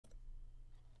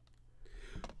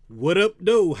What up,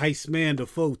 though? Heist man, the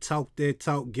foe, talk that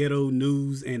talk, ghetto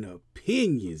news and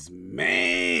opinions,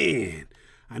 man.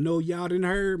 I know y'all didn't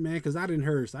heard, man, because I didn't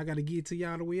heard, so I got to get to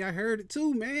y'all the way I heard it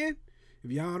too, man.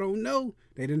 If y'all don't know,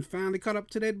 they done finally caught up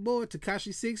to that boy,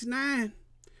 Tekashi 6ix9ine.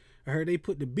 I heard they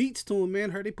put the beats to him, man.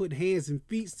 I heard they put hands and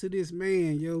feet to this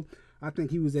man, yo. I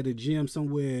think he was at a gym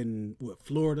somewhere in,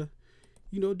 Florida,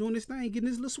 you know, doing this thing, getting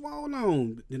his little swole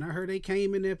on. Then I heard they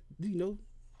came in there, you know,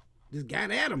 just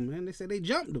got at him, man. They said they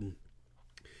jumped him.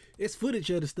 It's footage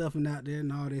of the stuff and out there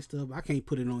and all that stuff. I can't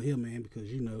put it on here, man,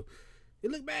 because, you know, it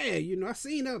looked bad. You know, I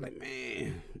seen that. I was like,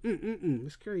 man,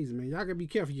 it's crazy, man. Y'all gotta be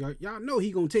careful. Y'all know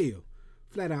he gonna tell.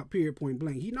 Flat out, period, point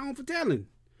blank. He known for telling.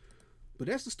 But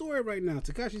that's the story right now.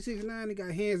 Tekashi 6ix9ine, they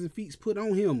got hands and feet put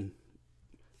on him.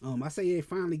 I say they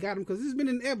finally got him because it's been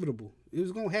inevitable. It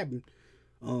was gonna happen.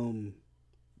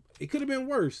 It could have been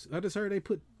worse. I just heard they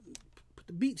put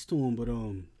the beats to him, but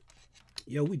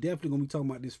yo, we definitely gonna be talking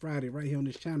about this Friday right here on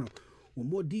this channel when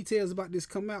more details about this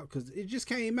come out, because it just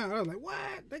came out. I was like, what?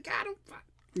 They got him?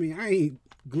 I mean, I ain't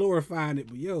glorifying it,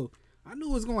 but yo, I knew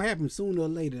it was gonna happen sooner or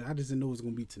later. I just didn't know it was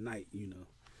gonna be tonight, you know.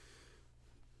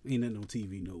 Ain't nothing on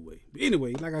TV, no way. But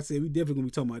anyway, like I said, we definitely gonna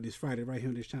be talking about this Friday right here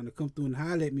on this channel. Come through and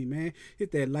holler at me, man.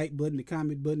 Hit that like button, the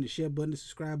comment button, the share button, the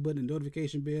subscribe button, the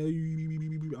notification bell,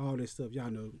 all that stuff.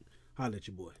 Y'all know, holler at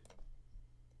your boy.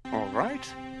 All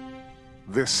right.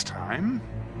 This time,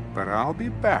 but I'll be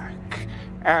back,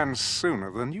 and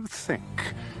sooner than you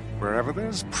think. Wherever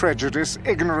there's prejudice,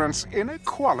 ignorance,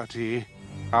 inequality,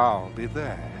 I'll be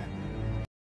there.